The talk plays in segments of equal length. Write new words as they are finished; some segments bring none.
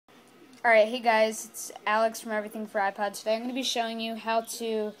Alright, hey guys, it's Alex from Everything for iPod. Today I'm going to be showing you how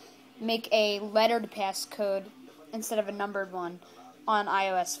to make a lettered passcode instead of a numbered one on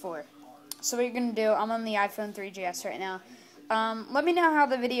iOS 4. So what you're going to do, I'm on the iPhone 3GS right now. Let me know how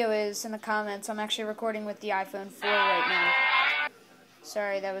the video is in the comments. I'm actually recording with the iPhone 4 right now.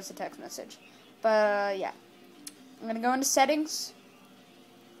 Sorry, that was a text message. But yeah, I'm going to go into settings,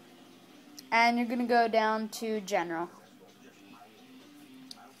 and you're going to go down to general.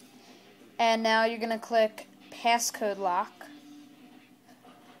 And now you're going to click passcode lock.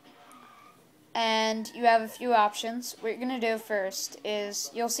 And you have a few options. What you're going to do first is,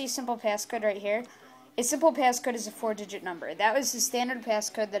 you'll see simple passcode right here. A simple passcode is a 4-digit number. That was the standard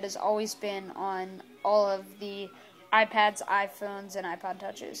passcode that has always been on all of the iPads, iPhones, and iPod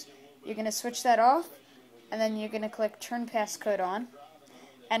Touches. You're going to switch that off, and then you're going to click turn passcode on.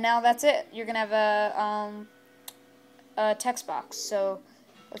 And now that's it. You're going to have a text box. So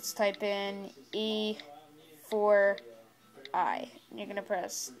let's type in E4I. And you're going to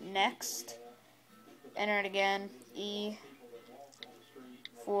press next. Enter it again.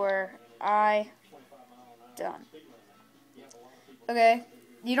 E4I. Done. Okay.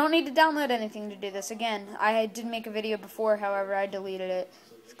 You don't need to download anything to do this. Again, I did make a video before, however, I deleted it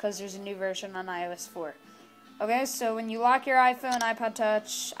because there's a new version on iOS 4. Okay, so when you lock your iPhone, iPod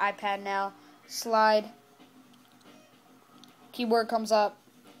Touch, iPad now, slide, keyboard comes up,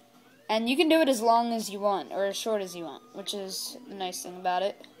 and you can do it as long as you want, or as short as you want, which is the nice thing about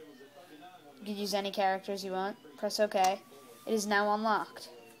it. You can use any characters you want. Press OK. It is now unlocked.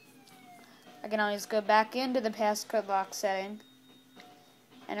 I can always go back into the passcode lock setting,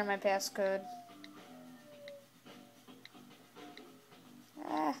 enter my passcode.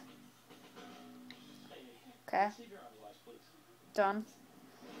 Okay. Done.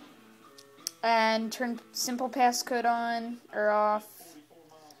 And turn simple passcode on or off.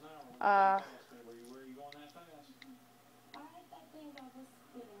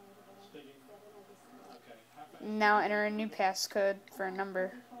 Now enter a new passcode for a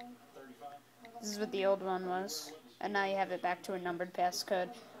number. This is what the old one was. And now you have it back to a numbered passcode.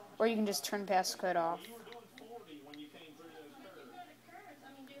 Or you can just turn passcode off.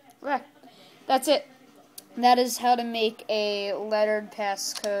 Okay. That's it. That is how to make a lettered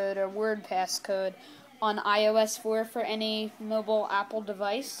passcode or word passcode on iOS 4 for any mobile Apple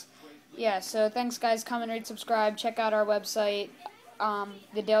device. Yeah, so thanks guys. Comment, rate, subscribe. Check out our website,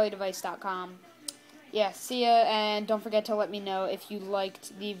 thedailydevice.com. Yeah, see ya, and don't forget to let me know if you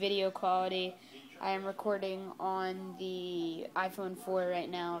liked the video quality. I am recording on the iPhone 4 right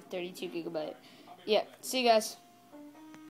now, 32GB. Yeah, see you guys.